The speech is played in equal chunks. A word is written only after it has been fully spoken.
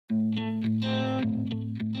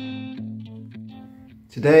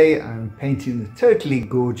Today I'm painting the totally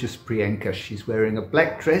gorgeous Priyanka. She's wearing a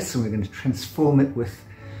black dress and we're going to transform it with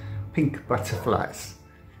pink butterflies.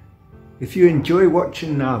 If you enjoy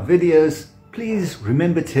watching our videos, please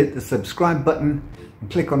remember to hit the subscribe button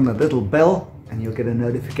and click on the little bell and you'll get a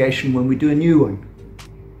notification when we do a new one.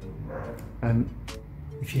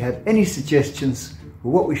 If you have any suggestions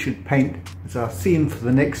for what we should paint as our theme for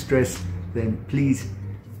the next dress, then please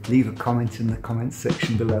leave a comment in the comments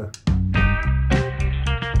section below.